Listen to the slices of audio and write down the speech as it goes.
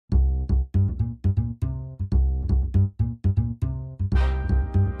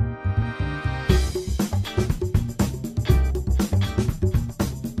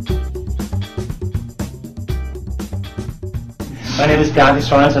name is Bjarke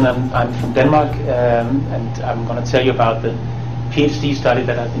Sorensen. I'm from Denmark, and I'm going to tell you about the PhD study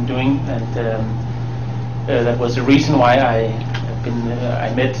that I've been doing, and that was the reason why I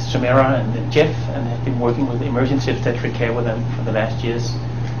met Sumera and Jeff, and have been working with emergency obstetric care with them for the last years.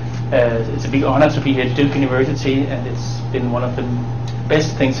 It's a big honor to be here at Duke University, and it's been one of the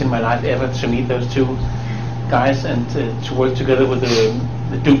best things in my life ever to meet those two guys and to work together with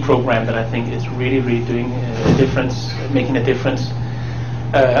the Duke program that I think is really doing a difference, making a difference.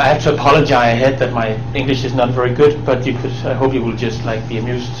 I have to apologize ahead that my English is not very good, but I hope you will just be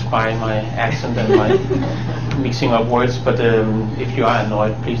amused by my accent and my mixing up words. But if you are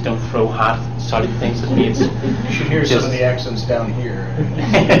annoyed, please don't throw hard, solid things at me. You should hear some of the accents down here.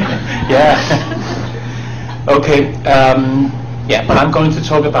 Yeah. Okay. Yeah, but I'm going to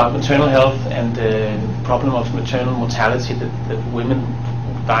talk about maternal health and the problem of maternal mortality, that women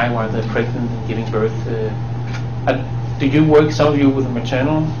die while they're pregnant and giving birth. Do you work, some of you, with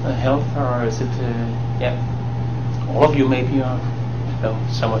maternal health, or is it, yeah, all of you maybe, or no,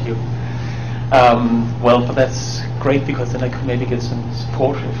 some of you? Well, but that's great, because then I could maybe get some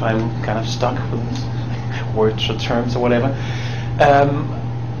support if I'm kind of stuck with words or terms or whatever.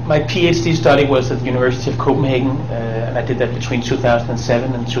 My PhD study was at the University of Copenhagen, and I did that between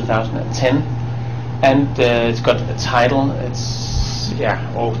 2007 and 2010. And it's got a title. It's, yeah,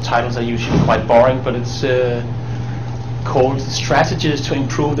 all titles are usually quite boring, but it's called Strategies to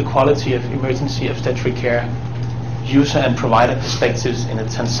Improve the Quality of Emergency Obstetric Care, User and Provider Perspectives in a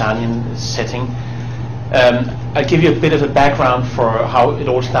Tanzanian Setting. I'll give you a bit of a background for how it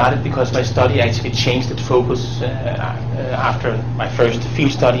all started, because my study actually changed its focus after my first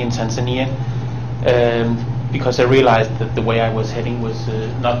field study in Tanzania, because I realized that the way I was heading was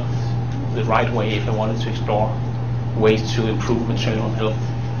not the right way if I wanted to explore ways to improve maternal health.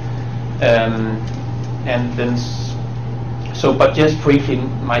 And then, but just briefly,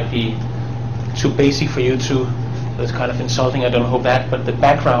 might be too basic for you to, that's kind of insulting, I don't hope that, but the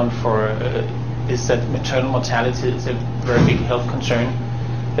background for is that maternal mortality is a very big health concern.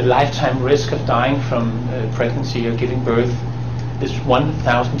 The lifetime risk of dying from pregnancy or giving birth is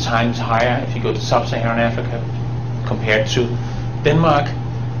 1,000 times higher if you go to sub-Saharan Africa compared to Denmark.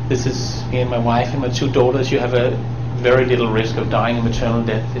 This is me and my wife and my two daughters. You have a very little risk of dying a maternal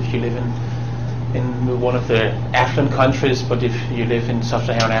death if you live in one of the affluent countries, but if you live in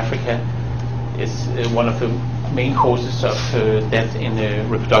sub-Saharan Africa, it's one of the main causes of death in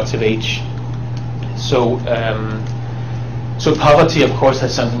reproductive age. So poverty, of course,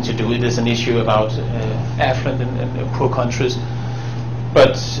 has something to do. It is an issue about affluent and poor countries.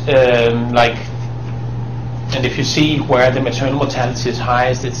 But and if you see where the maternal mortality is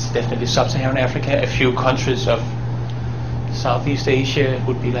highest, it's definitely sub-Saharan Africa. A few countries of Southeast Asia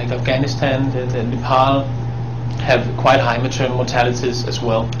would be like Afghanistan and Nepal have quite high maternal mortalities as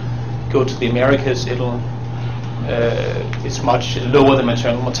well. Go to the Americas, it's much lower than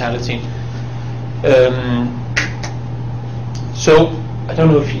maternal mortality. So I don't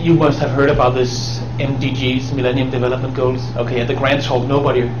know if you must have heard about this MDGs, Millennium Development Goals. Okay, at the Grand Talk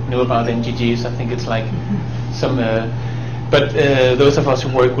nobody knew about MDGs. I think it's like some, but those of us who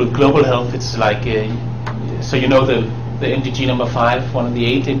work with global health, it's like, so you know the MDG number 5, one of the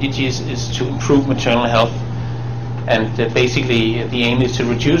 8 MDGs, is to improve maternal health. And basically the aim is to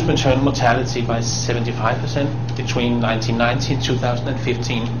reduce maternal mortality by 75% between 1990 and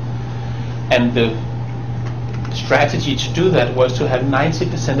 2015. And the strategy to do that was to have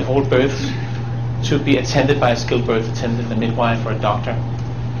 90% of all births to be attended by a skilled birth attendant, a midwife or a doctor.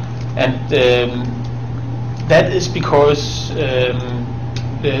 And that is because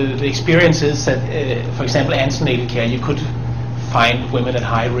the experience is that, for example, antenatal care, you could find women at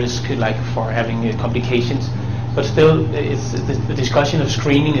high risk, like for having complications. But still, it's the discussion of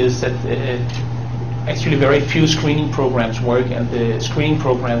screening is that actually very few screening programs work, and the screening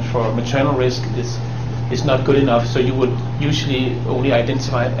programs for maternal risk is not good enough. So you would usually only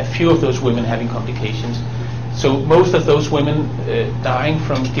identify a few of those women having complications. So most of those women dying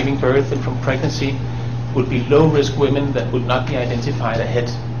from giving birth and from pregnancy would be low-risk women that would not be identified ahead.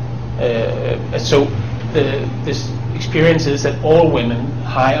 So this experience is that all women,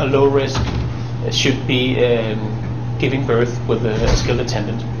 high or low risk, should be giving birth with a skilled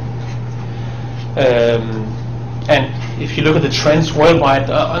attendant. And if you look at the trends worldwide,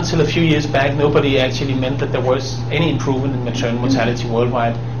 until a few years back, nobody actually meant that there was any improvement in maternal mortality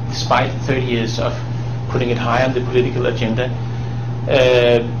worldwide, despite 30 years of putting it high on the political agenda.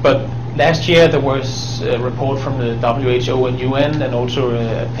 But last year there was a report from the WHO and UN, and also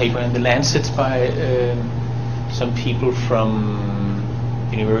a paper in the Lancet by some people from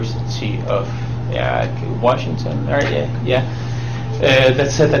University of Washington,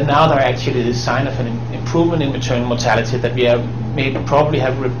 that said that now there actually is a sign of an improvement in maternal mortality, that we probably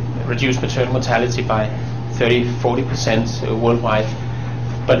have reduced maternal mortality by 30-40% worldwide,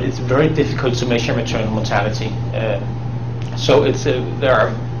 but it's very difficult to measure maternal mortality. So it's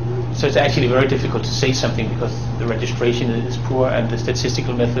actually very difficult to say something because the registration is poor and the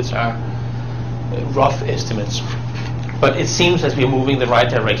statistical methods are rough estimates. But it seems as we're moving the right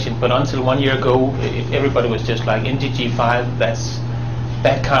direction. But until 1 year ago, everybody was just like NDG5. That's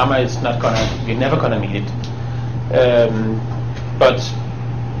bad karma. It's not gonna. We're never gonna meet it.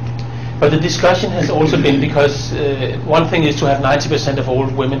 But the discussion has also been because one thing is to have 90% of all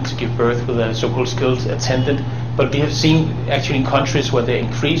women to give birth with a so-called skilled attendant. But we have seen actually in countries where they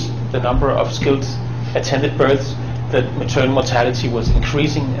increased the number of skilled attended births, that maternal mortality was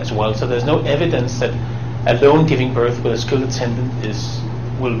increasing as well. So there's no evidence that alone giving birth with a skilled attendant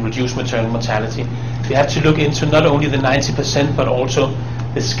will reduce maternal mortality. We have to look into not only the 90% but also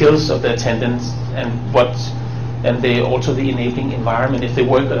the skills of the attendants and also the enabling environment. If they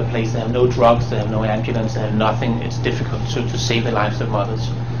work at a place, they have no drugs, they have no ambulance, they have nothing. It's difficult to save the lives of mothers.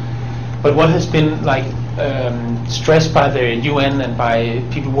 But what has been stressed by the UN and by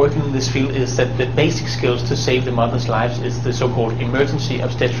people working in this field is that the basic skills to save the mother's lives is the so-called emergency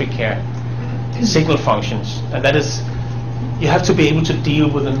obstetric care signal functions, and that is, you have to be able to deal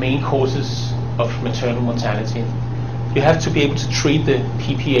with the main causes of maternal mortality. You have to be able to treat the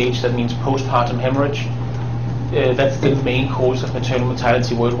PPH, that means postpartum hemorrhage. That's the main cause of maternal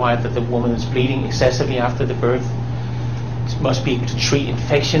mortality worldwide, that the woman is bleeding excessively after the birth. You must be able to treat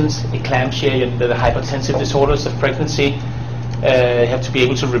infections, eclampsia, the hypertensive disorders of pregnancy. You have to be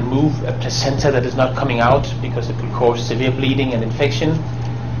able to remove a placenta that is not coming out because it will cause severe bleeding and infection.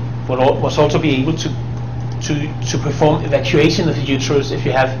 Must also be able to perform evacuation of the uterus if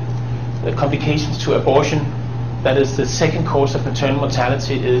you have complications to abortion. That is the second cause of maternal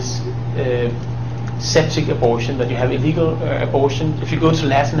mortality, is septic abortion, that you have illegal abortion. If you go to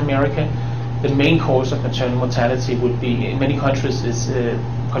Latin America, the main cause of maternal mortality would be, in many countries, is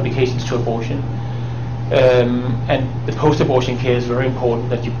complications to abortion. And the post-abortion care is very important,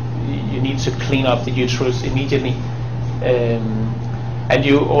 that you need to clean up the uterus immediately. And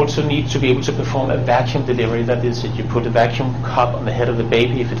you also need to be able to perform a vacuum delivery. That is, that you put a vacuum cup on the head of the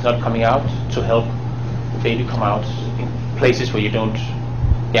baby if it's not coming out, to help the baby come out in places where you don't,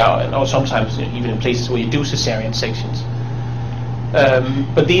 or sometimes even in places where you do cesarean sections.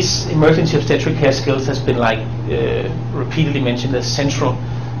 But these emergency obstetric care skills has been repeatedly mentioned as central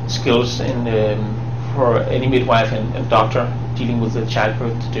skills for any midwife and doctor dealing with the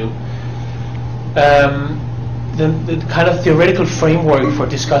childbirth to do. The kind of theoretical framework for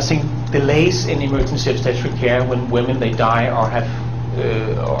discussing delays in emergency obstetric care when women they die or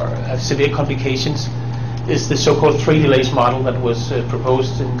have severe complications is the so-called 3 delays model that was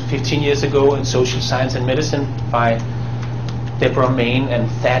proposed 15 years ago in Social Science and Medicine by Deborah Main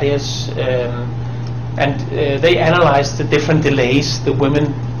and Thaddeus, and they analyzed the different delays the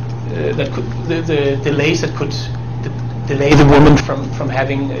women the delays that could delay the woman from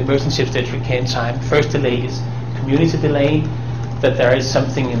having emergency obstetric care in time. First delay is community delay, that there is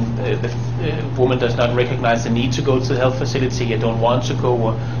something in the woman does not recognize the need to go to the health facility, or don't want to go,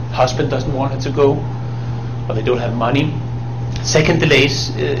 or husband doesn't want her to go, or they don't have money. Second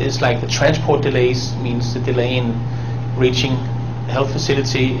delays is like the transport delays, means the delay in reaching the health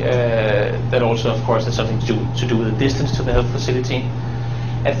facility. That also, of course, has something to do with the distance to the health facility.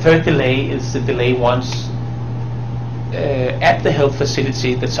 And third delay is the delay once at the health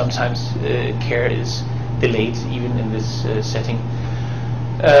facility, that sometimes care is delayed even in this setting.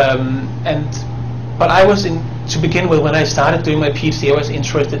 But I was to begin with, when I started doing my PhD, I was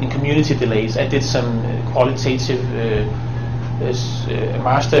interested in community delays. I did some qualitative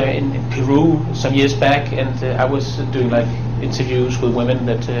master in Peru some years back, and I was doing interviews with women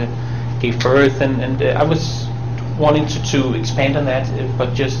that gave birth, and I was wanting to expand on that,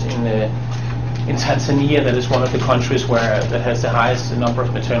 but just in Tanzania, that is one of the countries that has the highest number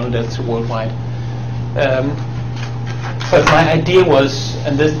of maternal deaths worldwide. But my idea was,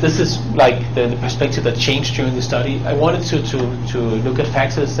 and this is the perspective that changed during the study, I wanted to look at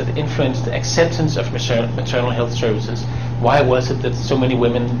factors that influenced the acceptance of maternal health services. Why was it that so many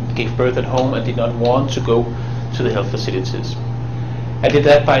women gave birth at home and did not want to go to the health facilities? I did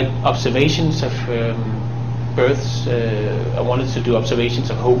that by observations of births. I wanted to do observations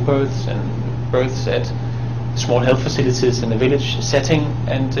of home births and births at small health facilities in a village setting,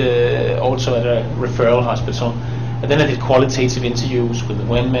 and also at a referral hospital. And then I did qualitative interviews with the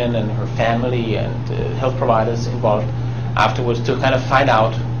women and her family and health providers involved afterwards to kind of find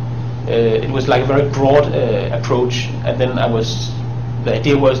out. It was like a very broad approach, and then I was the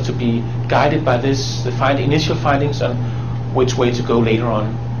idea was to be guided by this, the initial findings on which way to go later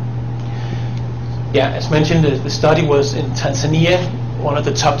on. Yeah, as mentioned, the study was in Tanzania, one of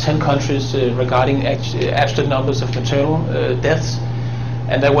the top 10 countries regarding absolute numbers of maternal deaths.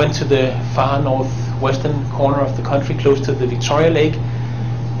 And I went to the far northwestern corner of the country, close to the Victoria Lake.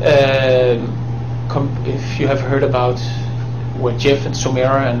 If you have heard about where Jeff and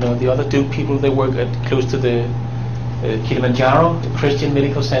Somera and the other Duke people, they work close to the Kilimanjaro, the Christian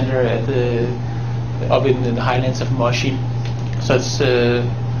Medical Center up in the highlands of Moshi. So it's a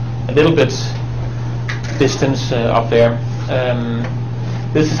little bit distance up there.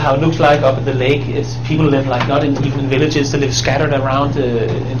 This is how it looks like up at the lake. People live like not even in villages. They live scattered around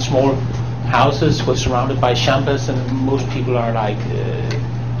in small houses, were surrounded by shambas, and most people are like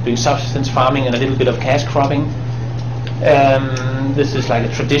doing subsistence farming and a little bit of cash cropping. This is like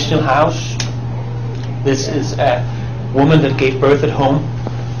a traditional house. This is a woman that gave birth at home.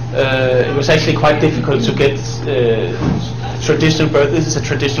 It was actually quite difficult to get traditional birth. This is a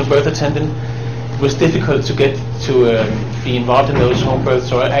traditional birth attendant. It was difficult to get to be involved in those home births,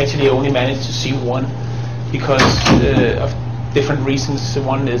 so I actually only managed to see one because of different reasons.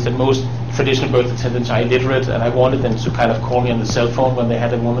 One is that most traditional birth attendants are illiterate, and I wanted them to kind of call me on the cell phone when they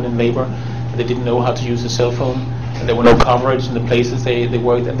had a woman in labor, and they didn't know how to use the cell phone, and there were no coverage in the places they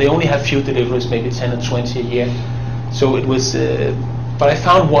worked, and they only have few deliveries, maybe 10 or 20 a year. So it was, but I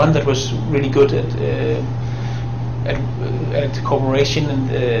found one that was really good at cooperation,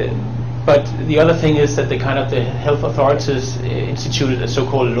 and but the other thing is that the health authorities instituted a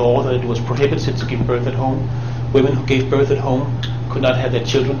so-called law that it was prohibited to give birth at home. Women who gave birth at home could not have their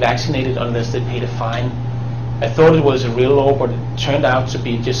children vaccinated unless they paid a fine. I thought it was a real law, but it turned out to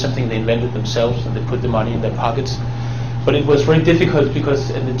be just something they invented themselves, and they put the money in their pockets. But it was very difficult because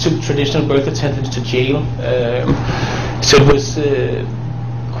they took traditional birth attendants to jail. So it was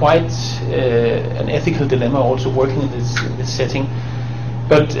quite an ethical dilemma also working in this setting.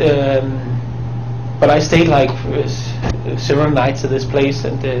 But I stayed like several nights at this place,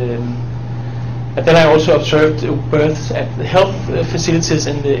 and then I also observed births at the health facilities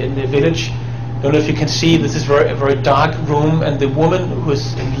in the village. I don't know if you can see, this is a very dark room, and the woman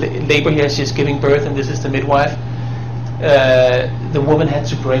who's in labor here, she's giving birth, and this is the midwife. The woman had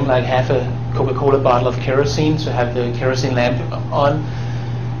to bring like half a Coca-Cola bottle of kerosene to have the kerosene lamp on,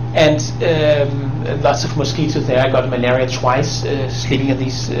 and lots of mosquitoes there. I got malaria twice sleeping at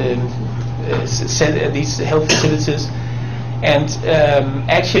these health facilities, and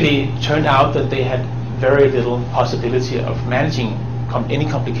actually turned out that they had very little possibility of managing any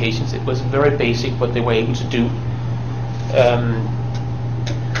complications. It was very basic what they were able to do.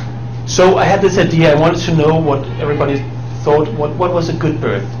 So I had this idea. I wanted to know what everybody thought. What was a good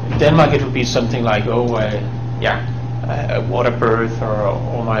birth? In Denmark, it would be something like, a water birth, or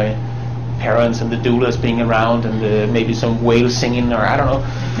all my parents and the doulas being around, and maybe some whale singing, or I don't know.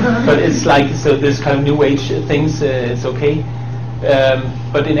 But it's like, so this kind of new age things, it's okay.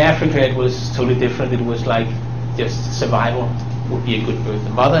 But in Africa, it was totally different. It was like just survival would be a good birth. The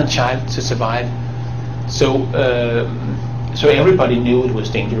mother and child to survive. So everybody knew it was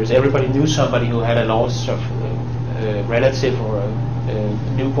dangerous. Everybody knew somebody who had a loss of a relative or a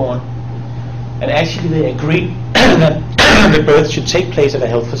newborn. And actually they agreed that the birth should take place at a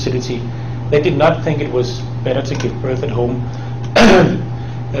health facility. They did not think it was better to give birth at home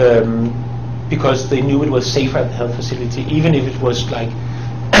because they knew it was safer at the health facility, even if it was like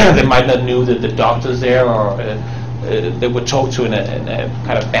they might not know that the doctors there, or they would talk to in a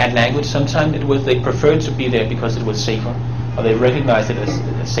kind of bad language sometimes. They preferred to be there because it was safer, or they recognized it as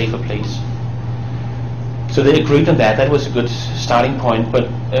a safer place. So they agreed on that. That was a good starting point. But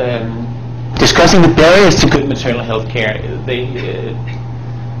discussing the barriers to good maternal health care,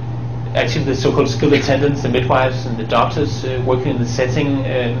 actually the so-called skilled attendants, the midwives and the doctors working in the setting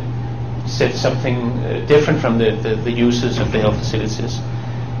said something different from the users of the health facilities.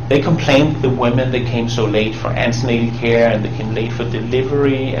 They complained the women, they came so late for antenatal care, and they came late for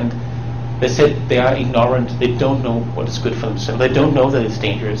delivery, and they said they are ignorant. They don't know what is good for themselves. They don't know that it's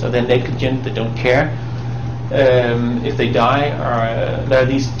dangerous, or they're negligent. They don't care if they die, or there are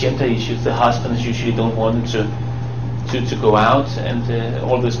these gender issues. The husbands usually don't want them to go out, and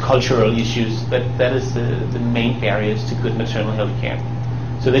all those cultural issues. That is the main barriers to good maternal health care.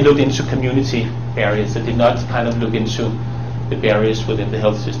 So they looked into community barriers. They did not kind of look into the barriers within the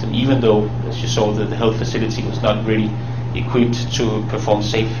health system, even though, as you saw, the health facility was not really equipped to perform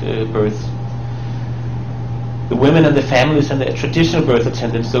safe births. The women and the families and the traditional birth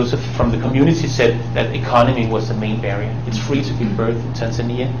attendants, those from the community, said that economy was the main barrier. It's free to give birth in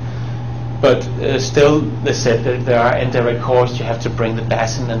Tanzania. But still, they said that there are indirect costs. You have to bring the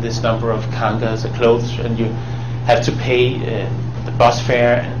basin and this number of kangas, the clothes, and you have to pay the bus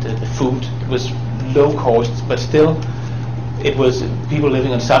fare and the food. It was low cost, but still, it was people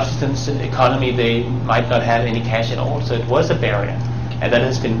living on subsistence economy. They might not have any cash at all, so it was a barrier, and that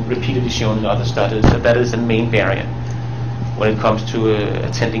has been repeatedly shown in other studies. So that is a main barrier when it comes to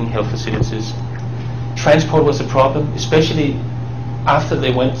attending health facilities. Transport was a problem, especially after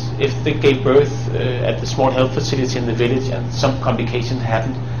they went, if they gave birth at the small health facility in the village and some complications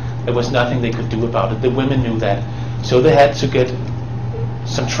happened, there was nothing they could do about it. The women knew that. So they had to get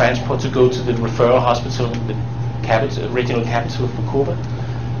some transport to go to the referral hospital in the regional capital of Bukoba.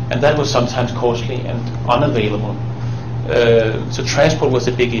 And that was sometimes costly and unavailable. So transport was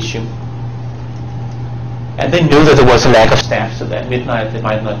a big issue. And they knew that there was a lack of staff, so that at midnight they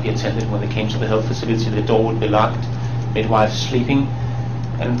might not be attended when they came to the health facility. The door would be locked, midwives sleeping,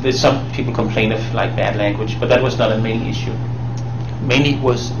 and there's some people complain of like bad language, but that was not a main issue. Mainly it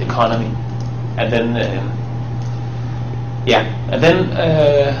was economy. And then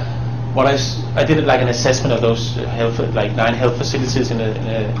what I did like an assessment of those like 9 health facilities in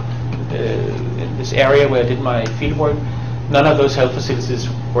this area where I did my field work. None of those health facilities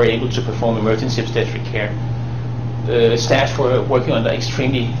were able to perform emergency obstetric care. Staff were working under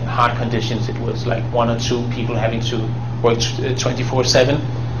extremely hard conditions. It was like 1 or 2 people having to work 24/7,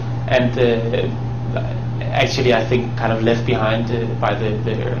 and actually I think kind of left behind by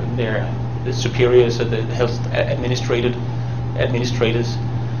their superiors or the health administrators.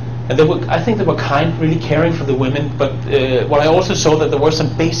 And I think they were kind, really caring for the women. But what I also saw that there were some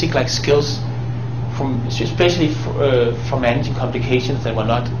basic like skills, especially for managing complications that were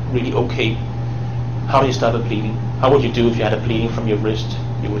not really okay. How do you stop a bleeding? How would you do if you had a bleeding from your wrist?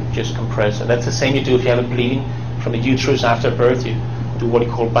 You would just compress, and that's the same you do if you have a bleeding from the uterus after birth. You do what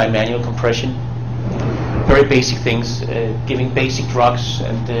you call bimanual compression. Very basic things, giving basic drugs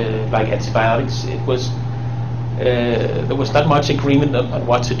and like antibiotics. It was there was not much agreement on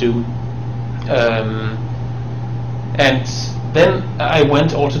what to do, and then I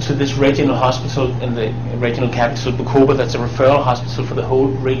went also to this regional hospital in the regional capital Bukoba. That's a referral hospital for the whole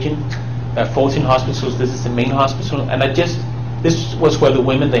region. There are 14 hospitals. This is the main hospital, and this was where the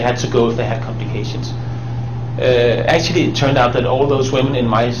women, they had to go if they had complications. Actually, it turned out that all those women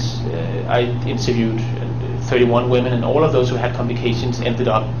I interviewed 31 women, and all of those who had complications ended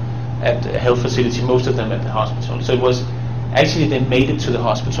up at a health facility, most of them at the hospital. So it was actually they made it to the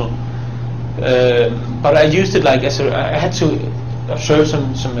hospital. But I used it like I had to observe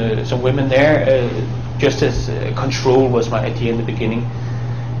some women there, just as control was my idea in the beginning.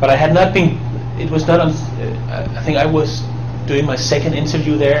 But I had not been. It was not. I think I was doing my second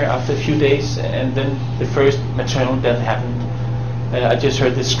interview there after a few days, and then the first maternal death happened. I just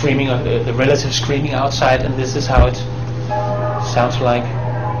heard the screaming of the relative screaming outside, and this is how it sounds like.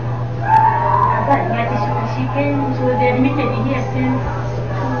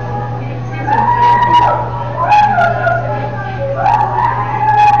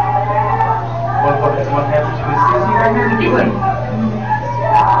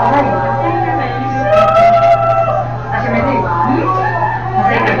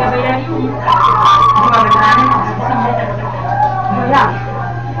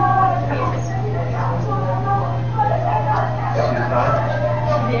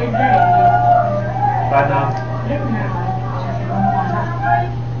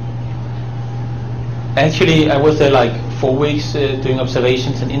 Actually, I was there like 4 weeks doing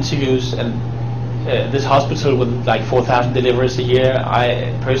observations and interviews, and this hospital with like 4,000 deliveries a year,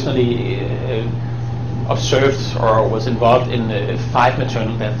 I personally observed or was involved in 5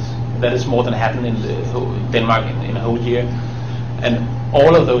 maternal deaths. That is more than happened in Denmark in a whole year, and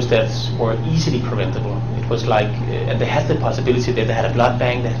all of those deaths were easily preventable. It was like, and they had the possibility that they had a blood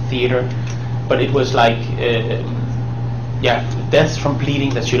bank, they had theater, but it was like, deaths from bleeding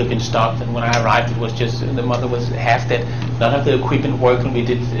that should have been stopped. And when I arrived, it was just the mother was half dead. None of the equipment worked when we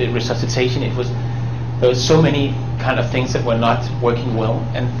did resuscitation. There was so many kind of things that were not working well,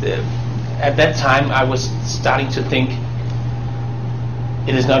 and at that time I was starting to think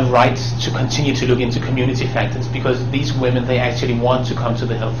it is not right to continue to look into community factors, because these women, they actually want to come to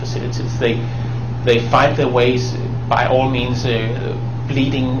the health facilities. They find their ways by all means,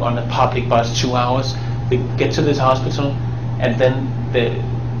 bleeding on a public bus 2 hours. They get to this hospital, and then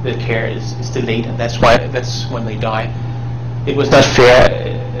the care is delayed, and that's when they die. It was not fair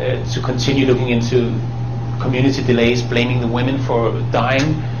to continue looking into community delays, blaming the women for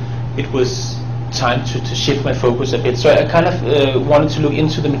dying. It was time to shift my focus a bit. So I kind of wanted to look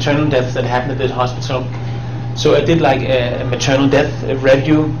into the maternal deaths that happened at this hospital. So I did like a maternal death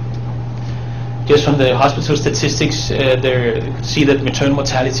review, just from the hospital statistics, there you could see that maternal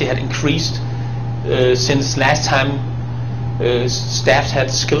mortality had increased since last time staff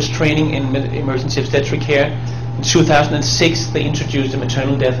had skills training in emergency obstetric care. In 2006, they introduced a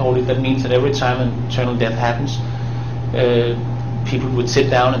maternal death audit. That means that every time a maternal death happens, people would sit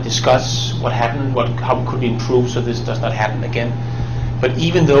down and discuss what happened, how could we improve so this does not happen again. But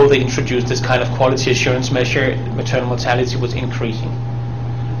even though they introduced this kind of quality assurance measure, maternal mortality was increasing.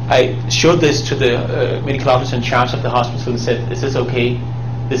 I showed this to the medical officer in charge of the hospital and said, "This is okay.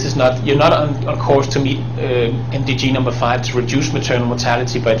 This is not. You're not on course to meet MDG number 5 to reduce maternal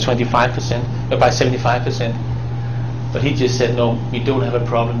mortality by 25%, by 75%." But he just said, "No, we don't have a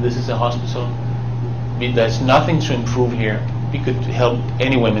problem. This is a hospital. There's nothing to improve here. We could help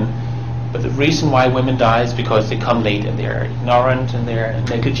any women, but the reason why women die is because they come late and they're ignorant and they're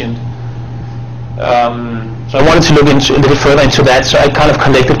negligent." So I wanted to look a little further into that. So I kind of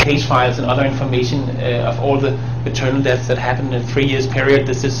collected case files and other information of all the maternal deaths that happened in a 3 years period.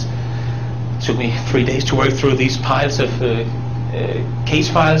 Took me 3 days to work through these piles of case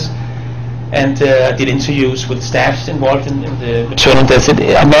files, and I did interviews with staffs involved in the maternal deaths.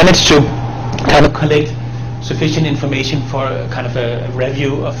 I managed to kind of collect sufficient information for kind of a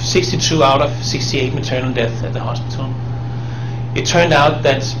review of 62 out of 68 maternal deaths at the hospital. It turned out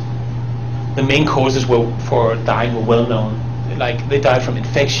that the main causes for dying were well known. Like they died from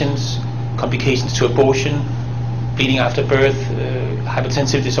infections, complications to abortion, bleeding after birth,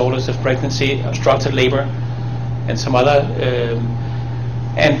 hypertensive disorders of pregnancy, obstructed labor, and some other.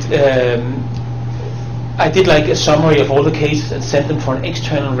 I did like a summary of all the cases and sent them for an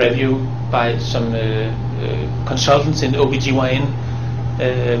external review by some consultants in OBGYN,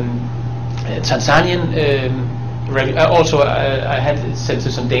 Tanzanian. Also, I had sent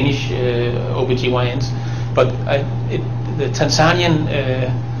to some Danish OBGYNs, but the Tanzanian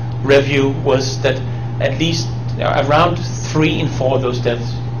review was that at least around 3 in 4 of those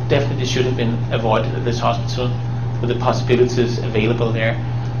deaths definitely should have been avoided at this hospital with the possibilities available there.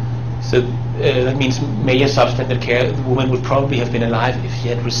 So that means major substandard care. The woman would probably have been alive if she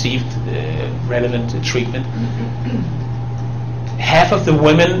had received relevant treatment. Half of the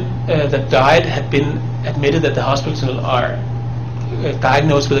women that died had been admitted at the hospital are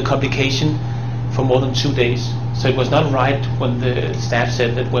diagnosed with a complication for more than 2 days. So it was not right when the staff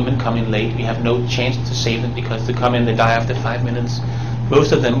said that women come in late, we have no chance to save them because they come in, they die after 5 minutes.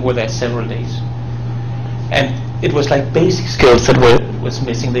 Most of them were there several days. And it was like basic skills that was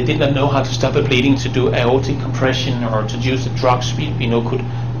missing. They did not know how to stop a bleeding, to do aortic compression, or to use the drugs we know could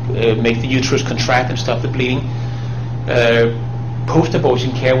make the uterus contract and stop the bleeding.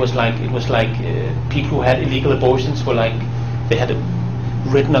 Post-abortion care was like people who had illegal abortions were like they had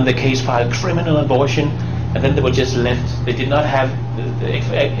written on the case file criminal abortion, and then they were just left. They did not have the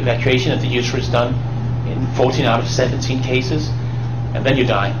evacuation of the uterus done in 14 out of 17 cases, and then you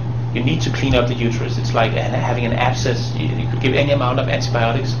die. You need to clean up the uterus. It's like having an abscess. You could give any amount of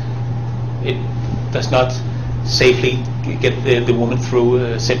antibiotics. It does not safely get the woman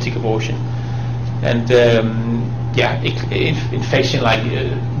through septic abortion. And infection, like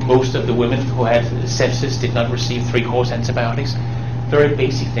most of the women who had sepsis did not receive 3-course antibiotics. Very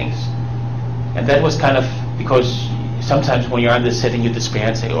basic things. And that was kind of because sometimes when you're in this setting you despair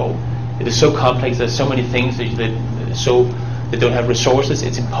and say, oh, it is so complex, there's so many things that they don't have resources,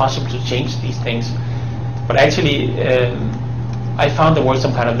 it's impossible to change these things. But actually I found there were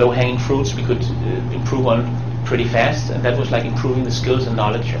some kind of low-hanging fruits we could improve on pretty fast, and that was like improving the skills and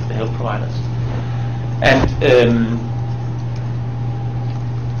knowledge of the health providers. And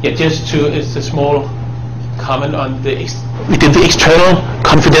it's a small comment on we did the external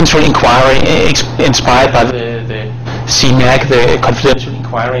confidential inquiry inspired by the CMAC, the confidential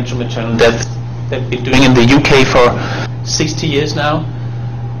inquiry into maternal death that we've been doing in the UK for 60 years now,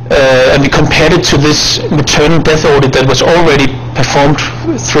 and we compared it to this maternal death audit that was already performed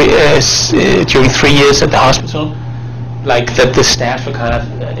during 3 years at the hospital, like that the staff were kind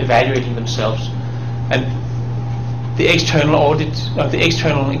of evaluating themselves. And the external audit, the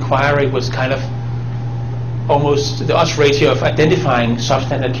external inquiry was kind of almost, the odds ratio of identifying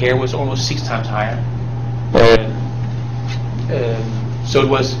substandard care was almost 6 times higher. So it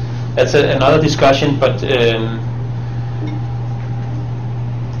was, that's another discussion, but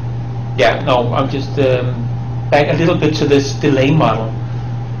I'm just back a little bit to this delay model.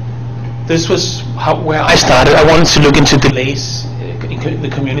 This was where I started. I wanted to look into delays in the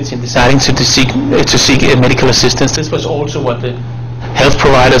community in deciding to seek medical assistance. This was also what the health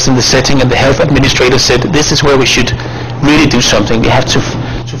providers in the setting and the health administrators said. This is where we should really do something. We have to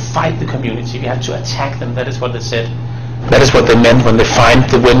fight the community. We have to attack them. That is what they said. That is what they meant when they fined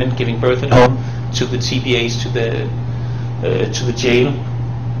the women giving birth at home to the TBAs, to the jail.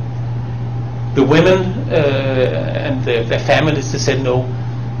 The women and their families, they said no.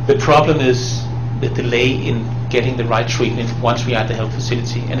 The problem is the delay in getting the right treatment once we are at the health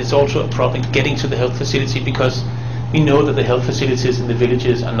facility, and it's also a problem getting to the health facility because we know that the health facilities in the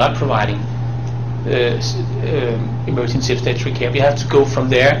villages are not providing emergency obstetric care. We have to go from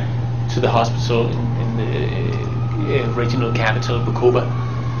there to the hospital in the regional capital, Bukoba.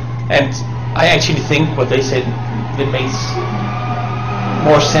 And I actually think what they said that makes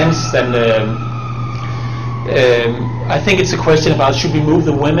more sense than I think it's a question about should we move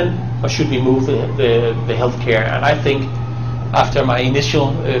the women or should we move the healthcare. And I think after my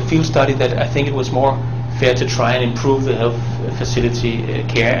initial field study that I think it was more fair to try and improve the health facility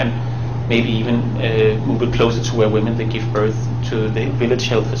care and maybe even move it closer to where women they give birth to the village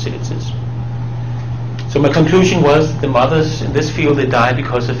health facilities. So my conclusion was the mothers in this field, they die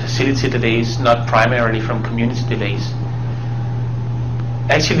because of facility delays, not primarily from community delays.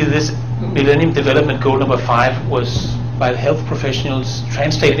 Actually, this Millennium Development Goal number 5 was by the health professionals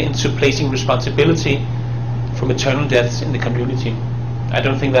translated into placing responsibility for maternal deaths in the community. I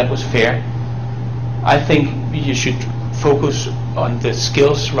don't think that was fair. I think you should focus on the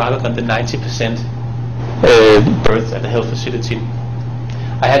skills rather than the 90% birth at the health facility.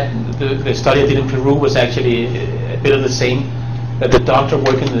 I had the study I did in Peru was actually a bit of the same. That the doctor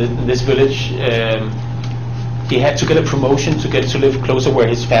working in this village, he had to get a promotion to get to live closer where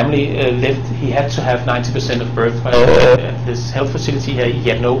his family lived. He had to have 90% of birth by his health facility. He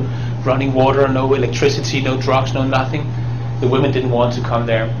had no running water, no electricity, no drugs, no nothing. The women didn't want to come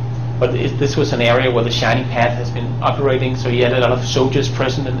there. But this was an area where the Shining Path has been operating, so he had a lot of soldiers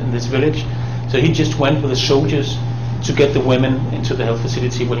present in this village. So he just went with the soldiers to get the women into the health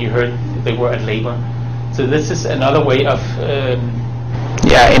facility when he heard they were at labor. So this is another way of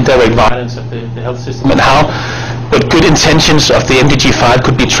indirect violence of the health system, and how what good intentions of the MDG5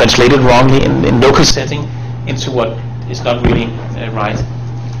 could be translated wrongly in local setting into what is not really right.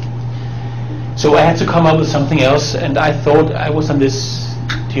 So I had to come up with something else, and I thought I was on this,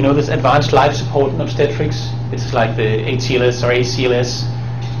 do you know this advanced life support in obstetrics? It's like the ATLS or ACLS.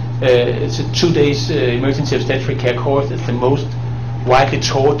 It's a 2 days emergency obstetric care course. It's the most widely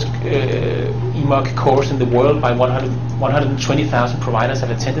taught EMOC course in the world. By 120,000 providers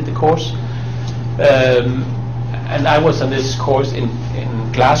have attended the course. And I was on this course in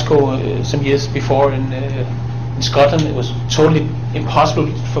Glasgow some years before in Scotland. It was totally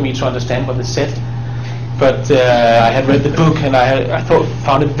impossible for me to understand what they said. But I had read the book, and I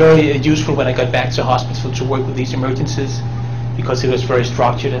found it very useful when I got back to hospital to work with these emergencies, because it was very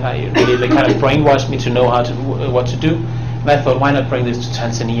structured, and they kind of brainwashed me to know what to do. And I thought, why not bring this to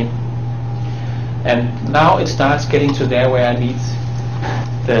Tanzania? And now it starts getting to there where I meet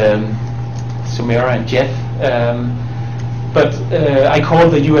the Sumera and Jeff. But I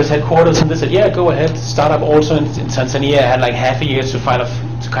called the US headquarters, and they said, yeah, go ahead, start up also in Tanzania. I had like half a year to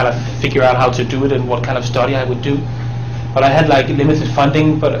kind of figure out how to do it and what kind of study I would do. But I had like limited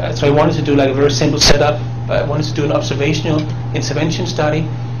funding, but so I wanted to do like a very simple setup. I wanted to do an observational intervention study.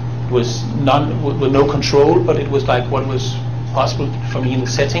 It was with no control, but it was like what was possible for me in the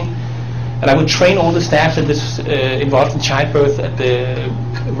setting. And I would train all the staff that this involved in childbirth at the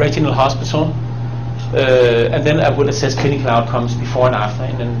regional hospital. And then I would assess clinical outcomes before and after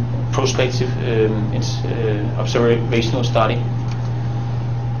in a prospective observational study.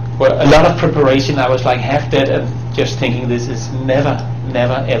 Well, a lot of preparation. I was like half dead and just thinking this is never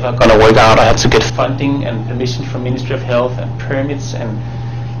ever gonna work out. I had to get funding and permission from Ministry of Health and permits and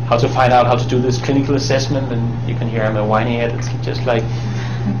how to find out how to do this clinical assessment. And you can hear I'm a whiny head. It's just like,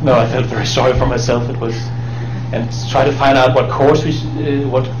 no, I felt very sorry for myself. It was, and try to find out what course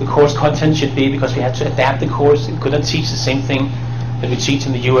what the course content should be, because we had to adapt the course. It couldn't teach the same thing that we teach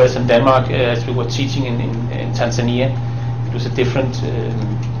in the US and Denmark as we were teaching in Tanzania. It was a different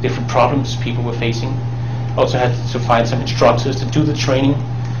problems people were facing. Also had to find some instructors to do the training.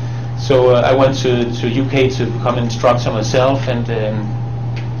 So I went to UK to become an instructor myself, and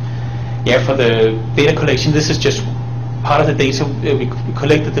for the data collection, this is just part of the data. We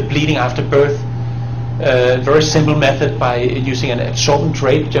collected the bleeding after birth. Very simple method by using an absorbent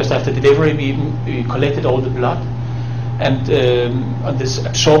drape. Just after delivery, we collected all the blood, and on this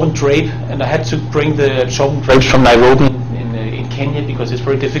absorbent drape, and I had to bring the absorbent drapes from Nairobi in Kenya, because it's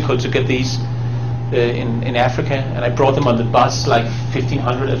very difficult to get these in Africa, and I brought them on the bus, like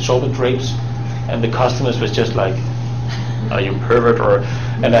 1,500 absorbent drapes, and the customers was just like, are you pervert?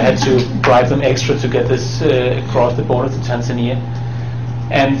 And I had to bribe them extra to get this across the border to Tanzania.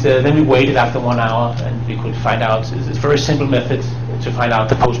 And then we waited after 1 hour, and we could find out. It's a very simple method to find out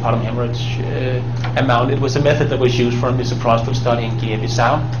the postpartum hemorrhage amount. It was a method that was used for a misoprostol study in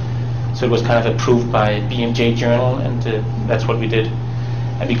Guinea-Bissau, so it was kind of approved by BMJ Journal, and that's what we did.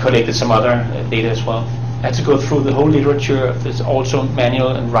 And we collected some other data as well. I had to go through the whole literature of this also manual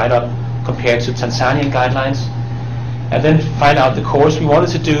and write up compared to Tanzanian guidelines, and then find out the course. We wanted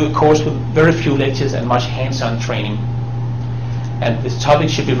to do a course with very few lectures and much hands-on training. And this topic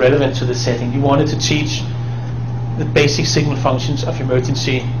should be relevant to the setting. We wanted to teach the basic signal functions of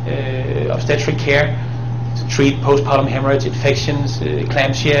emergency obstetric care, to treat postpartum hemorrhage, infections,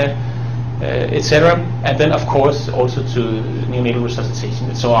 eclampsia, etc. And then, of course, also to neonatal resuscitation.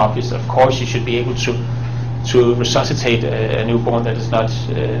 It's so obvious. Of course, you should be able to resuscitate a newborn that is not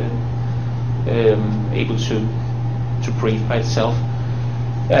able to breathe by itself.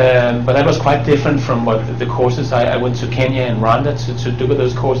 But that was quite different from what the courses. I went to Kenya and Rwanda to do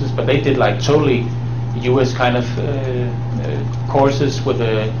those courses, but they did like totally US kind of courses with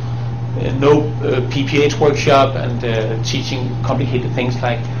no PPH workshop and teaching complicated things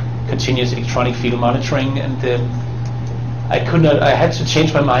like continuous electronic fetal monitoring, and I had to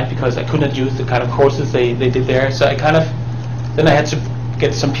change my mind because I could not use the kind of courses they did there. So then I had to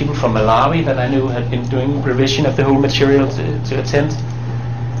get some people from Malawi that I knew had been doing revision of the whole material to attend.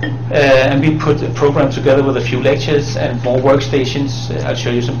 And we put a program together with a few lectures and more workstations. I'll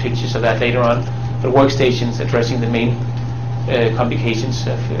show you some pictures of that later on. But workstations addressing the main complications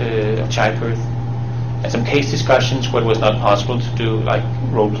of childbirth, and some case discussions where it was not possible to do like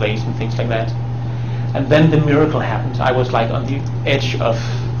role plays and things like that. And then the miracle happened. I was like on the edge of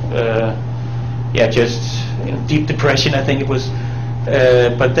just in deep depression, I think it was.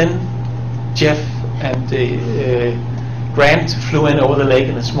 But then Jeff and Grant flew in over the lake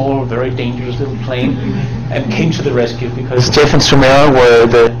in a small, very dangerous little plane and came to the rescue, because Jeff and Sumera were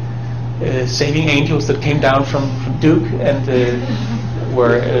the saving angels that came down from Duke and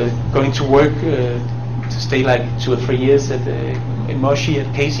were going to work to stay like 2 or 3 years in Moshi at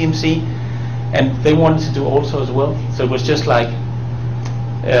KCMC, and they wanted to do also as well. So it was just like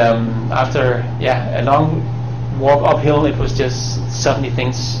after a long walk uphill, it was just suddenly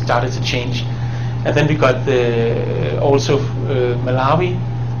things started to change. And then we got also Malawi,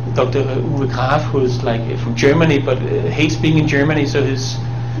 Dr. Uwe Graf, who's like from Germany but hates being in Germany, so he's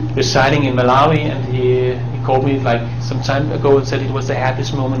residing in Malawi, and he called me like some time ago and said it was the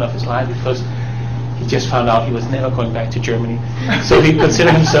happiest moment of his life because he just found out he was never going back to Germany. So he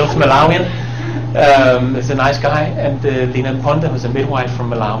considered himself Malawian. He's a nice guy, and Lina Ponda, who's a midwife from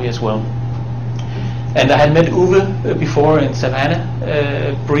Malawi as well. And I had met Uwe before in Savannah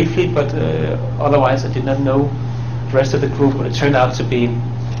briefly, but otherwise I did not know the rest of the group. But it turned out to be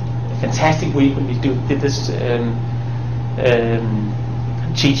a fantastic week when we did this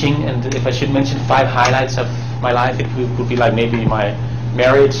teaching. And if I should mention 5 highlights of my life, it would be like maybe my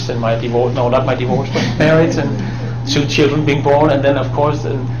marriage and my divorce. No, not my divorce, but marriage and 2 children being born. And then, of course,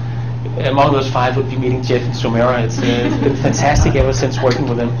 among those 5 would be meeting Jeff and Sumera. It's been fantastic ever since working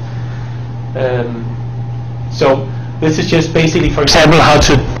with them. So this is just basically, for example, how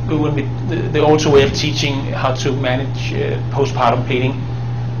to the also way of teaching how to manage postpartum bleeding.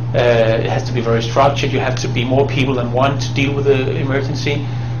 It has to be very structured. You have to be more people than one to deal with the emergency.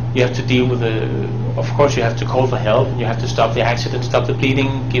 You have to deal with of course you have to call for help, and you have to stop the accident, stop the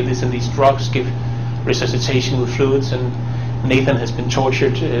bleeding, give this and these drugs, give resuscitation with fluids. And Nathan has been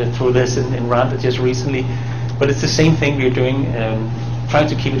tortured through this in Rwanda just recently. But it's the same thing we're doing, trying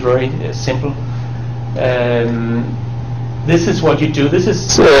to keep it very simple. This is what you do. This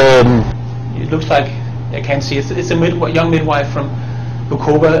is it looks like, I can't see, it's a young midwife from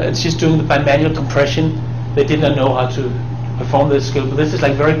Bukoba. It's just doing the bimanual compression. They did not know how to perform this skill, but this is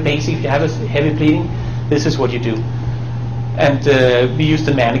like very basic. If you have a heavy bleeding, this is what you do. And we use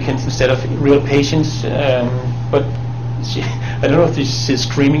the mannequins instead of real patients. But I don't know if she's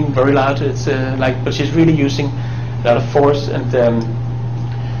screaming very loud. It's but she's really using a lot of force. And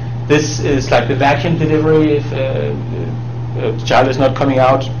this is like the vacuum delivery. If the child is not coming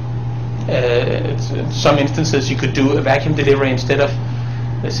out, in some instances you could do a vacuum delivery instead of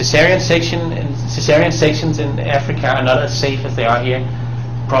a cesarean section. And cesarean sections in Africa are not as safe as they are here.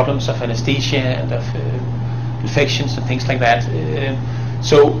 Problems of anesthesia and of infections and things like that.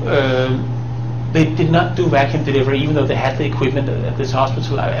 They did not do vacuum delivery, even though they had the equipment at this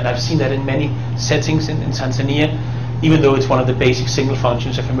hospital. And I've seen that in many settings in Tanzania, even though it's one of the basic signal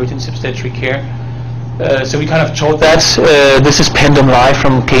functions of emergency obstetric care. So we kind of taught that. This is Pendum Lai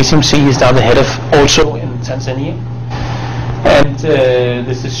from KCMC. He's now the head of also in Tanzania. And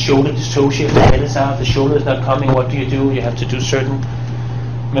this is shoulder dystocia. If the head is out, the shoulder is not coming, what do? You have to do certain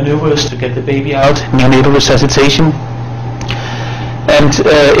maneuvers to get the baby out, neonatal resuscitation. And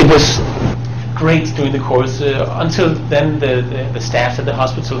it was great during the course. Until then, the staff at the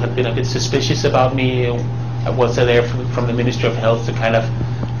hospital had been a bit suspicious about me. I was there from the Ministry of Health to kind of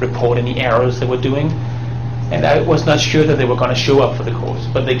report any errors they were doing. And I was not sure that they were going to show up for the course,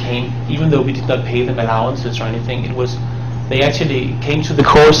 but they came, even though we did not pay them allowances or anything. They actually came to the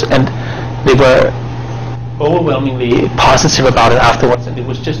course, and they were overwhelmingly positive about it afterwards, and it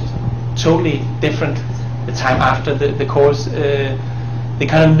was just totally different the time after the course. They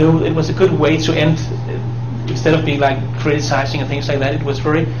kind of knew it was a good way to end, instead of being like criticizing and things like that. It was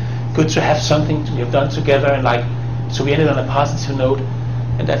very good to have something we have done together, and like, so we ended on a positive note.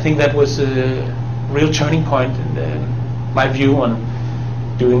 And I think that was a real turning point in my view on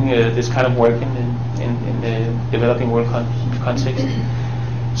doing this kind of work in the developing world context.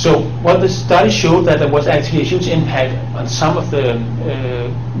 So what the study showed, that there was actually a huge impact on some of the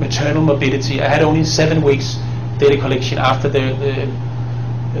maternal morbidity. I had only 7 weeks data collection after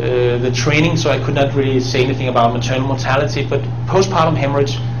the training, so I could not really say anything about maternal mortality, but postpartum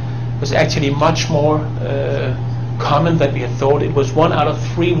hemorrhage was actually much more common than we had thought. It was 1 out of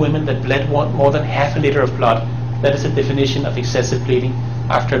 3 women that bled more than half a liter of blood. That is a definition of excessive bleeding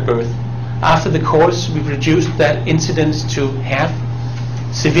after birth. After the course, we've reduced that incidence to half.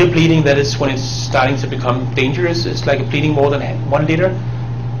 Severe bleeding, that is when it's starting to become dangerous, it's like a bleeding more than 1 liter.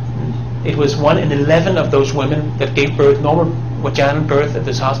 It was 1 in 11 of those women that gave birth, normal vaginal birth at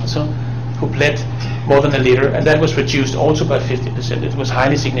this hospital, who bled more than a liter, and that was reduced also by 50%. It was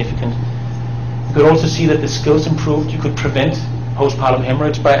highly significant. You could also see that the skills improved. You could prevent postpartum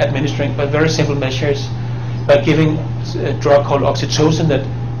hemorrhage by administering by very simple measures, by giving a drug called oxytocin that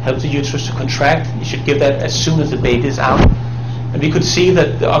helps the uterus to contract. You should give that as soon as the baby is out. And we could see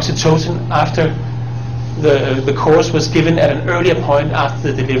that the oxytocin after the course was given at an earlier point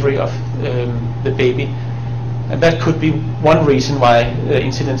after the delivery of the baby. And that could be one reason why the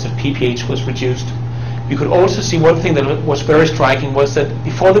incidence of PPH was reduced. We could also see one thing that was very striking was that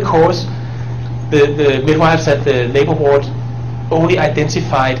before the course, the midwives at the labor ward only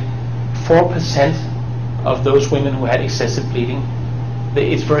identified 4% of those women who had excessive bleeding.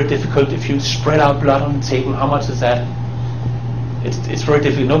 It's very difficult if you spread out blood on the table. How much is that? It's very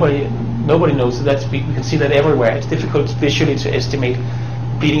difficult. Nobody knows. So we can see that everywhere. It's difficult visually to estimate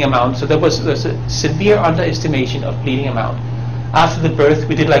bleeding amount. So there was a severe underestimation of bleeding amount. After the birth,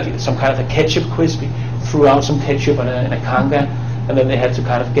 we did like some kind of a ketchup quiz. We threw out some ketchup in a kanga, and then they had to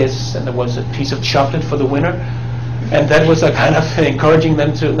kind of guess, and there was a piece of chocolate for the winner. And that was a kind of encouraging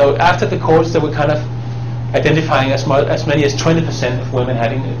them to know. After the course, they were kind of identifying as many as 20% of women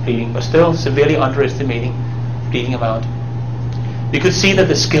having bleeding, but still severely underestimating bleeding amount. We could see that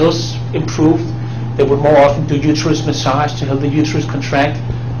the skills improved. They would more often do uterus massage to help the uterus contract.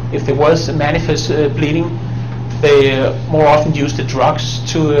 If there was a manifest bleeding, they more often used the drugs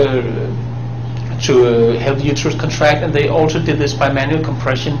to help the uterus contract, and they also did this by manual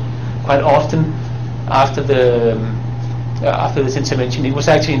compression quite often after this intervention. It was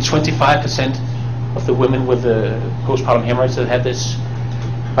actually in 25% of the women with the postpartum hemorrhage that had this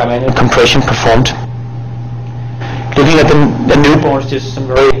by manual compression performed. Looking at the newborns, just some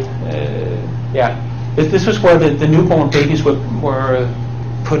very, This was where the newborn babies were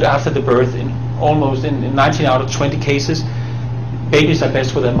put after the birth in 19 out of 20 cases. Babies are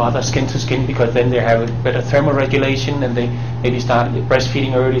best with their mother skin to skin, because then they have a better thermoregulation, and they maybe start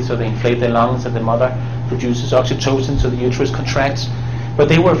breastfeeding early, so they inflate their lungs, and the mother produces oxytocin, so the uterus contracts. But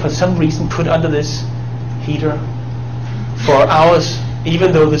they were for some reason put under this heater for hours,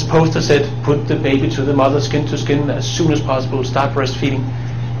 even though this poster said put the baby to the mother skin to skin as soon as possible, start breastfeeding.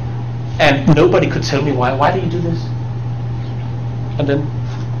 And nobody could tell me why. Why do you do this? And then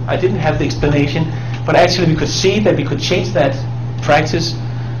I didn't have the explanation, but actually we could see that we could change that practice.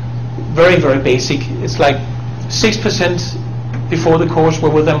 Very, very basic. It's like 6% before the course were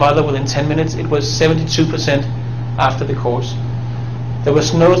with their mother within 10 minutes. It was 72% after the course. There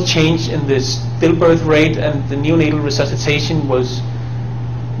was no change in the stillbirth rate, and the neonatal resuscitation was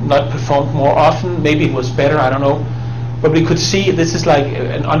not performed more often. Maybe it was better, I don't know. But we could see this is like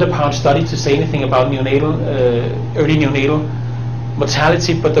an underpowered study to say anything about early neonatal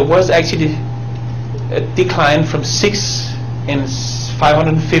mortality, but there was actually a decline from 6 in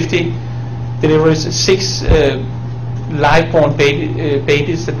 550 deliveries, 6 live-born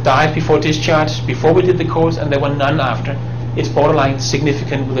babies that died before discharge, before we did the course, and there were none after. It's borderline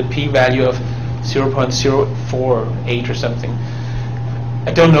significant with a p-value of 0.048 or something.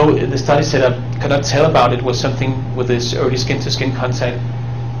 I don't know, the study setup cannot tell about it was something with this early skin-to-skin contact,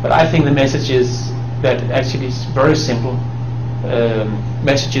 but I think the message is that actually it's very simple.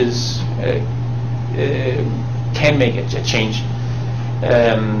 Messages can make a change.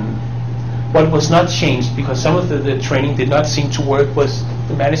 What was not changed, because some of the training did not seem to work, was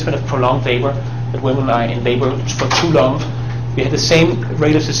the management of prolonged labor, that women are in labor for too long. We had the same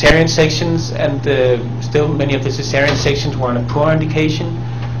rate of cesarean sections, and still many of the cesarean sections were on a poor indication,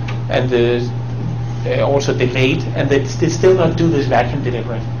 and also delayed, and they still not do this vacuum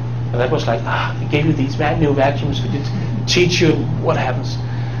delivery. And that was like, we gave you these new vacuums, we did teach you what happens.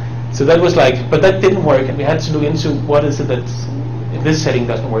 So that was like, but that didn't work, and we had to look into what is it that in this setting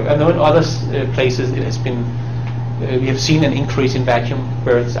doesn't work. I know in other places it has been, we have seen an increase in vacuum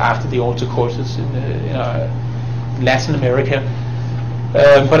births after the altar courses in Latin America.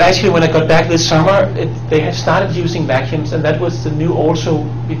 But actually when I got back this summer, they have started using vacuums, and that was the new also.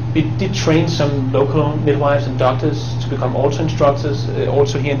 We did train some local midwives and doctors to become also instructors,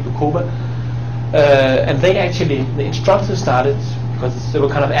 also here in Bukoba. And they actually, the instructors started, because they were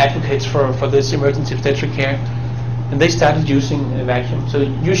kind of advocates for this emergency obstetric care, and they started using a vacuum. So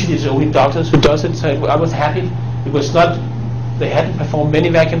usually it's only doctors who does it, so I was happy. It was not, they hadn't performed many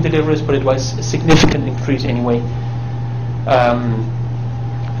vacuum deliveries, but it was a significant increase anyway.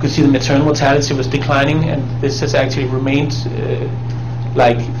 You could see the maternal mortality was declining, and this has actually remained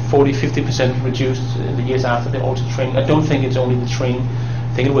like 40-50% reduced in the years after the auto training. I don't think it's only the training.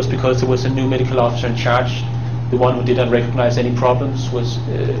 I think it was because there was a new medical officer in charge. The one who didn't recognize any problems was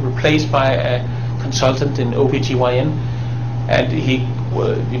replaced by a consultant in OBGYN, and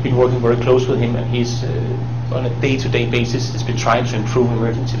we've been working very close with him, and he's on a day-to-day basis has been trying to improve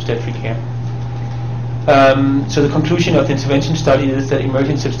emergency obstetric care. So the conclusion of the intervention study is that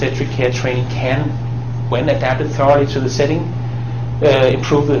emergency obstetric care training can, when adapted thoroughly to the setting,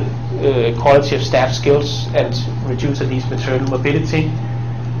 improve the quality of staff skills and reduce at least maternal morbidity.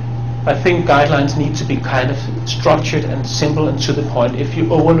 I think guidelines need to be kind of structured and simple and to the point. If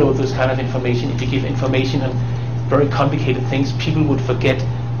you overload this kind of information, if you give information on very complicated things, people would forget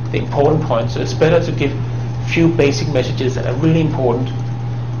the important points. So it's better to give few basic messages that are really important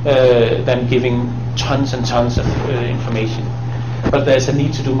than giving tons and tons of information. But there's a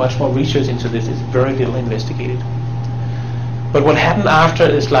need to do much more research into this. It's very little investigated. But what happened after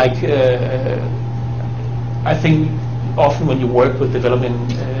is like, I think often when you work with developing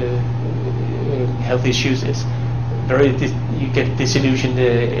health issues, it's very, you get disillusioned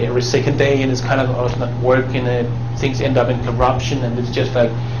every second day, and it's kind of, oh, it's not working, things end up in corruption, and it's just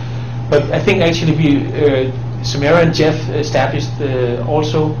like, but I think actually Samira and Jeff established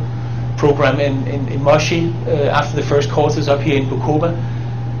also program in Moshi after the first courses up here in Bukoba,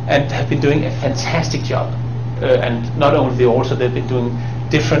 and have been doing a fantastic job. And not only also they've been doing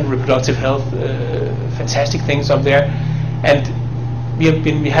different reproductive health, fantastic things up there. And we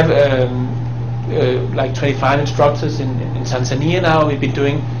have like 25 instructors in Tanzania now. We've been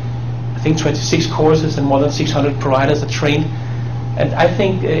doing, I think, 26 courses, and more than 600 providers are trained. And I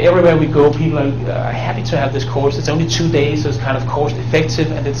think everywhere we go, people are happy to have this course. It's only 2 days, so it's kind of cost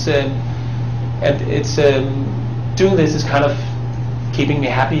effective, and it's doing this is kind of keeping me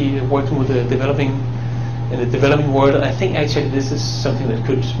happy, working with the developing world. And I think actually this is something that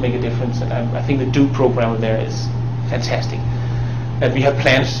could make a difference. And I think the DO program there is fantastic. And we have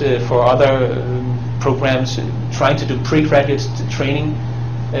plans for other programs, trying to do pre-graduate training.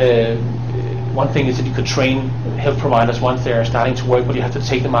 One thing is that you could train health providers once they're starting to work, but you have to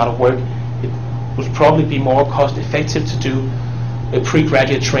take them out of work. It would probably be more cost effective to do a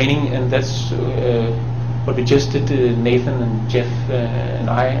pre-graduate training, and that's what we just did, Nathan and Jeff and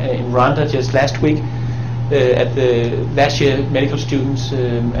I, in Rwanda just last week at the last year medical students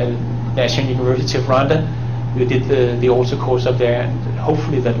at National University of Rwanda. We did the also course up there, and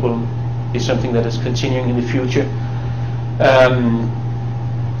hopefully that will be something that is continuing in the future.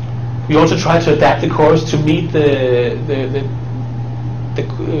 We also try to adapt the course to meet to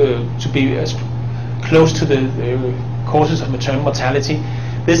be as close to the causes of maternal mortality.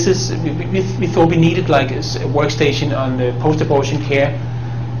 This is we thought we needed like a workstation on post-abortion care.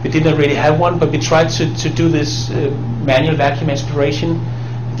 We didn't really have one, but we tried to do this manual vacuum aspiration.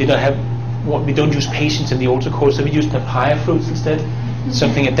 We did not have. We don't use patients in the auto course, so we used papaya fruits instead.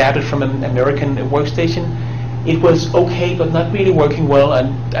 Something adapted from an American workstation. It was okay, but not really working well,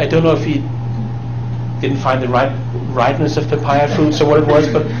 and I don't know if he didn't find the ripeness of papaya fruits or what it was,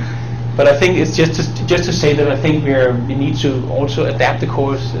 but I think it's just to say that I think we need to also adapt the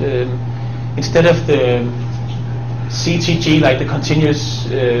course instead of the CTG, like the continuous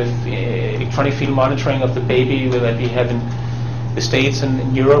electronic field monitoring of the baby that we have in the States and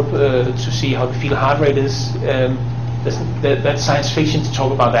in Europe to see how the fetal heart rate is. That's science fiction to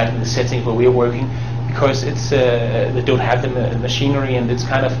talk about that in the setting where we are working, because it's they don't have the machinery, and it's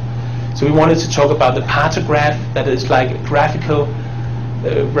kind of, so we wanted to talk about the partograph, that is like a graphical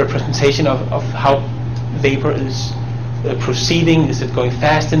representation of how labor is proceeding. Is it going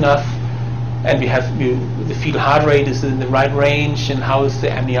fast enough? And we have the fetal heart rate is in the right range, and how is the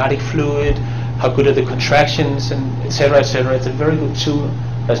amniotic fluid? How good are the contractions, and etc. etc. It's a very good tool.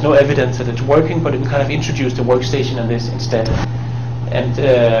 There's no evidence that it's working, but we kind of introduced the workstation on this instead. And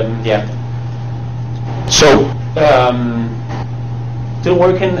yeah, so still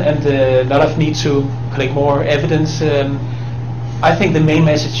working, and a lot of need to collect more evidence. I think the main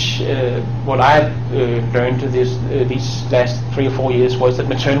message, what I've learned these last 3 or 4 years, was that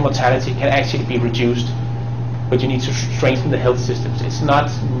maternal mortality can actually be reduced, but you need to strengthen the health systems. It's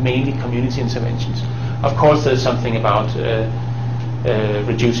not mainly community interventions. Of course, there's something about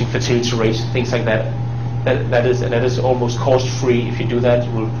reducing fertility rates, things like that. That is almost cost-free. If you do that,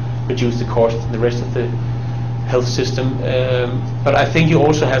 you will reduce the cost in the rest of the health system. But I think you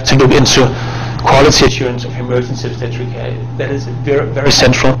also have to look into quality assurance of emergency obstetric care. That is very, very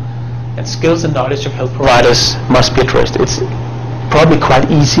central. And skills and knowledge of health providers must be addressed. It's probably quite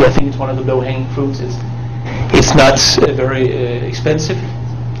easy. I think it's one of the low-hanging fruits. It's not very expensive,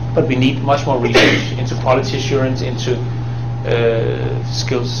 but we need much more research into quality assurance, into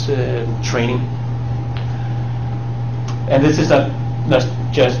skills training. And this is not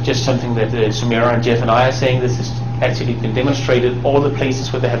just something that Sumera and Jeff and I are saying. This has actually been demonstrated. All the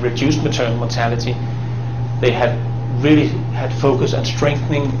places where they have reduced maternal mortality, they have really had focus on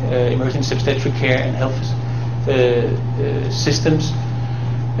strengthening emergency obstetric care and health systems.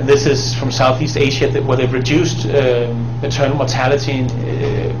 And this is from Southeast Asia, where they've reduced maternal mortality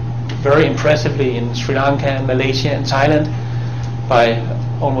very impressively in Sri Lanka and Malaysia and Thailand by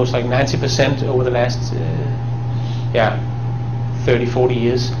almost like 90% over the last 30, 40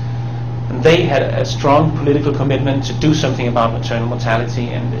 years. And they had a strong political commitment to do something about maternal mortality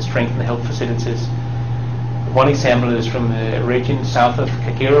and strengthen the health facilities. One example is from a region south of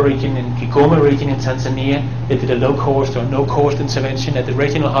Kagera region, in Kigoma region in Tanzania. They did a low-cost or no-cost intervention at the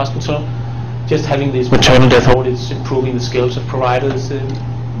regional hospital, just having these maternal death audits, improving the skills of providers,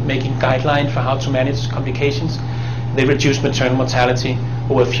 making guidelines for how to manage complications. They reduced maternal mortality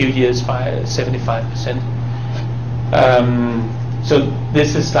over a few years by 75%. So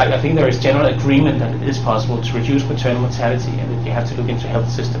this is like, I think there is general agreement that it is possible to reduce maternal mortality, and that you have to look into health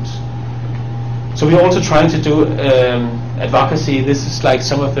systems. So we're also trying to do advocacy. This is like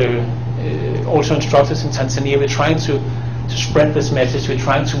some of the also instructors in Tanzania. We're trying to spread this message. We're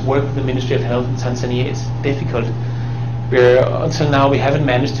trying to work with the Ministry of Health in Tanzania. It's difficult. Until now we haven't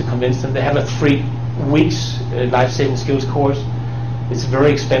managed to convince them. They have a 3 weeks life-saving skills course. It's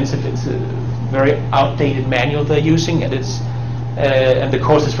very expensive. It's a very outdated manual they're using, and it's and the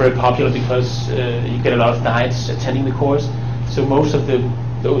course is very popular because you get a lot of diets attending the course. So most of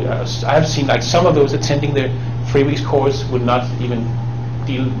I've seen like some of those attending the 3 weeks course would not even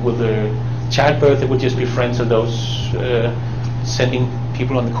deal with their childbirth. They would just be friends of those sending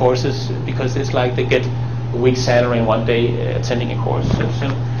people on the courses, because it's like they get a week's salary in one day attending a course.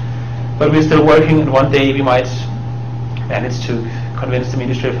 But we're still working, and one day we might manage to convince the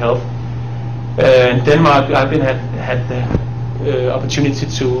Ministry of Health. In Denmark, I've had the opportunity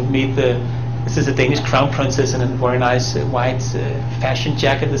to meet this is a Danish crown princess in a very nice white fashion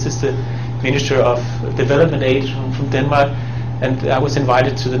jacket. This is the Minister of Development Aid from Denmark, and I was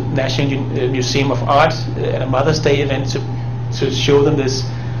invited to the National Museum of Art at a Mother's Day event to show them this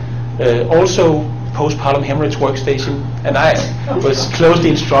also postpartum hemorrhage workstation. And I was closely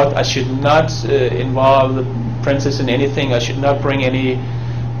instructed I should not involve the princess in anything. I should not bring any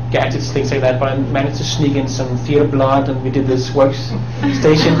gadgets, things like that, but I managed to sneak in some theater blood, and we did this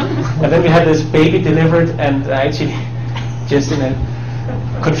workstation. And then we had this baby delivered, and I actually just in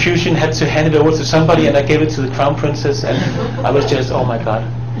a confusion had to hand it over to somebody, and I gave it to the crown princess, and I was just, oh my god,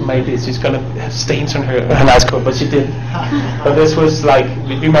 maybe she's gonna have stains on her nice coat, but she didn't. But this was like,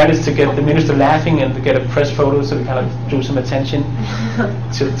 we managed to get the minister laughing and to get a press photo, so we kind of drew some attention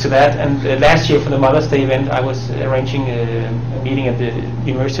to that. And last year for the Mother's Day event, I was arranging a meeting at the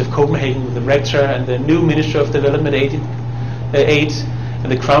University of Copenhagen with the rector and the new Minister of Development Aid,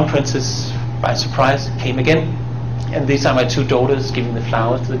 and the Crown Princess, by surprise, came again. And these are my 2 daughters giving the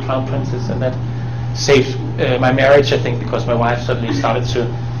flowers to the Crown Princess, and that saved my marriage, I think, because my wife suddenly started to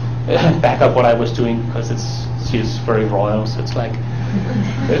back up what I was doing, because she's very royal, so it's like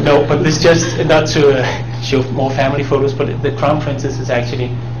no, but this just not to show more family photos, but the Crown Princess is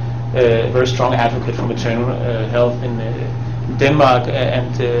actually a very strong advocate for maternal health in Denmark,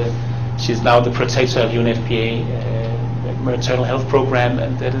 and she's now the protector of UNFPA maternal health program,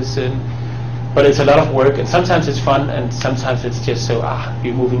 and that is but it's a lot of work, and sometimes it's fun, and sometimes it's just so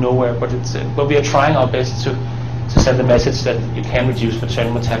we're moving nowhere. But we are trying our best to to send the message that you can reduce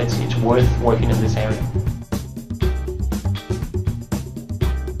maternal mortality. It's worth working in this area.